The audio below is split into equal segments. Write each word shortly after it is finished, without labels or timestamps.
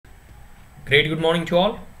Great good morning to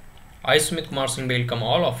all. I Sumit welcome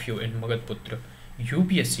all of you in Magadputra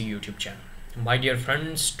UPSC YouTube channel. My dear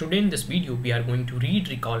friends, today in this video we are going to read,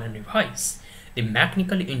 recall and revise the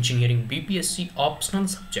Mechanical Engineering BPSC Optional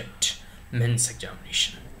subject Men's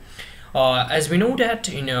Examination. As we know that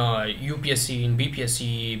in UPSC, in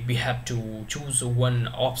BPSC, we have to choose one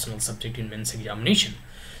optional subject in Men's Examination.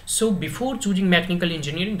 So before choosing mechanical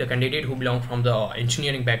engineering, the candidate who belong from the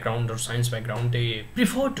engineering background or science background, they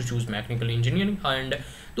prefer to choose mechanical engineering, and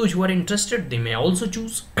those who are interested, they may also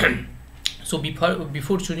choose. So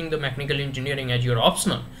before choosing the mechanical engineering as your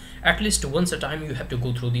optional, at least once a time you have to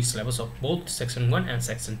go through the syllabus of both section 1 and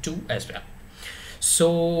section 2 as well.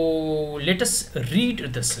 So let us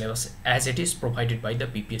read the syllabus as it is provided by the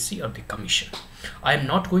BPSC or the Commission. I am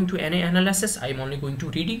not going to any analysis. I am only going to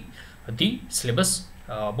read the syllabus,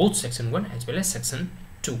 both section 1 as well as section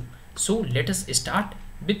 2. So let us start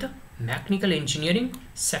with the mechanical engineering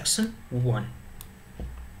section 1.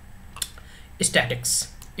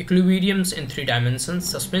 Statics, equilibriums in 3 dimensions,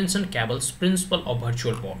 suspension cables, principle of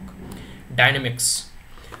virtual work. Dynamics,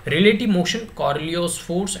 relative motion, Coriolis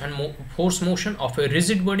force and force motion of a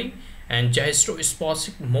rigid body and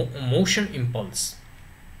gyroscopic motion impulse.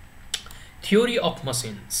 Theory of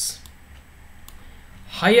machines,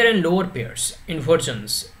 higher and lower pairs,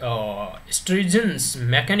 inversions, Stratton's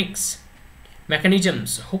mechanisms,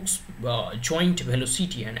 Hooke's joint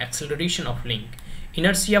velocity and acceleration of link,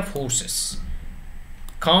 inertia forces,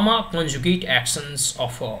 gamma conjugate actions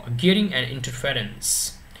of gearing and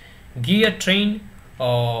interference, gear train,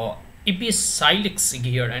 epicyclic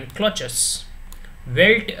gear and clutches,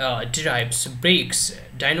 welt drives, brakes,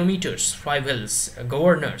 dynamometers, flywheels,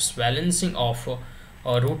 governors, balancing of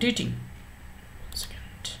rotating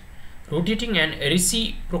and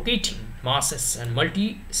reciprocating masses and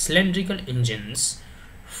multi-cylindrical engines,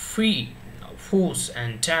 free force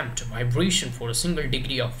and damped vibration for a single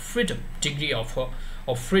degree of freedom,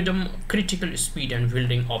 critical speed and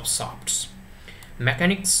wielding of shafts.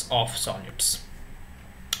 Mechanics of solids,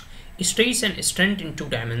 stress and strain in 2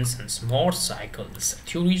 dimensions, Morse cycles,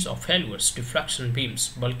 theories of failures, diffraction beams,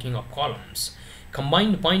 bulking of columns,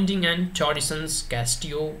 combined binding and torsions,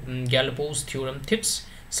 Castillo-Galapagos theorem, thicks,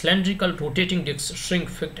 cylindrical rotating discs, shrink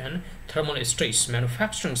fit and thermal stress,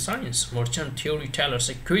 manufacturing science, merchant theory, Taylor's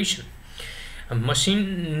equation,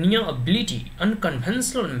 machinability,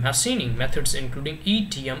 unconventional machining methods including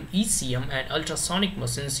ETM, ECM and ultrasonic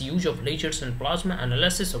machines, use of lasers and plasma,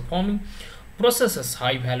 analysis of forming processes,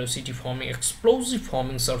 high velocity forming, explosive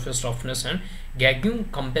forming, surface roughness and gagging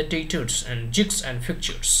competitors and jigs and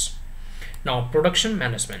fixtures. Now production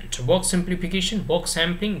management, work simplification, work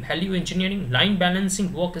sampling, value engineering, line balancing,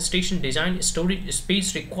 workstation design, storage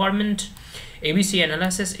space requirement, ABC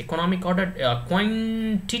analysis, economic order,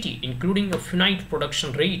 quantity including a finite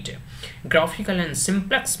production rate, graphical and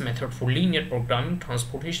simplex method for linear programming,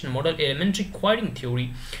 transportation model, elementary wiring theory,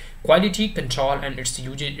 quality control and its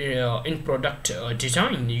use in product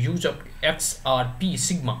design, use of XRP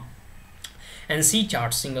sigma and C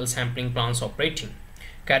chart, single sampling plans operating,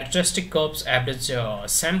 characteristic curves, average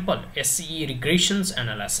sample, SCE regressions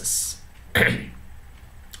analysis.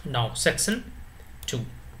 Now section 2,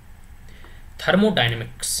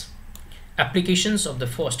 thermodynamics, applications of the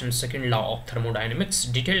first and second law of thermodynamics,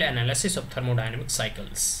 detailed analysis of thermodynamic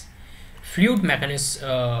cycles, fluid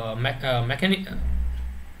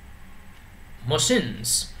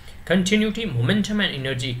machines, continuity, momentum and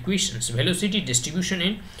energy equations, velocity distribution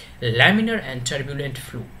in laminar and turbulent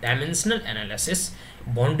flow, dimensional analysis,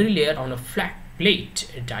 boundary layer on a flat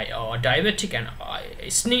plate, diabatic and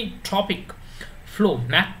isotropic flow,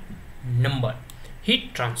 Mach number,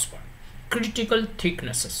 heat transfer, critical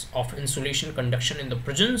thicknesses of insulation conduction in the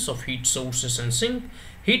presence of heat sources and sink,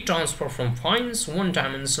 heat transfer from fines,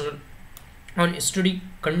 one-dimensional on steady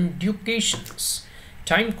conductions,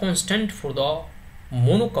 time constant for the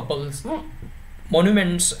monocouples,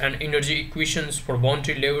 monuments and energy equations for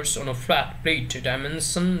boundary layers on a flat plate,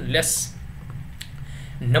 dimensionless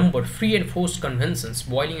number, free and forced conventions,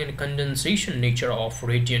 boiling and condensation nature of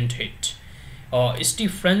radiant heat,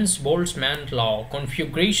 Stephen's-Boltzmann law,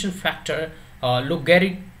 configuration factor,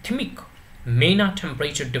 logarithmic Maina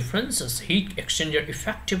temperature differences, heat exchanger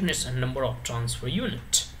effectiveness and number of transfer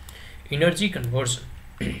units, energy conversion,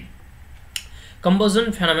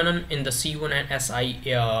 combustion phenomenon in the C1 and SI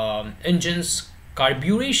engines,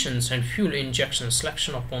 carburations and fuel injection,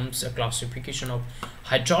 selection of pumps, classification of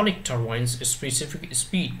hydraulic turbines, specific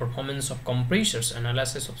speed, performance of compressors,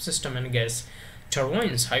 analysis of system and gas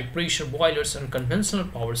turbines, high pressure boilers and conventional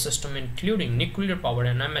power system including nuclear power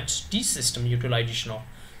and MHD system, utilization of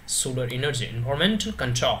solar energy, environmental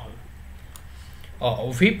control,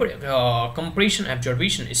 vapor compression,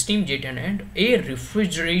 absorption, steam jet, and air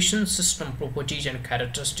refrigeration system properties and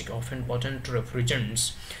characteristics of important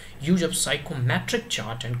refrigerants, use of psychometric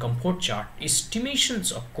chart and comfort chart,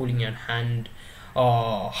 estimations of cooling and hand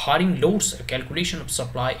hiring loads, calculation of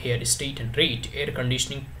supply air state and rate, air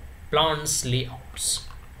conditioning plants layouts.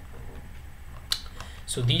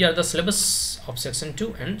 So these are the syllabus of section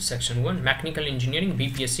 2 and section 1 Mechanical Engineering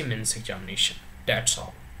BPSC Mains Examination. That's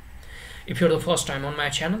all. If you're the first time on my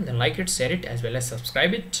channel, then like it, share it, as well as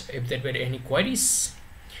subscribe it. If there were any queries,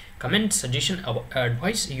 comment, suggestion,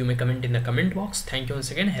 advice, you may comment in the comment box. Thank you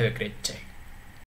once again. Have a great day.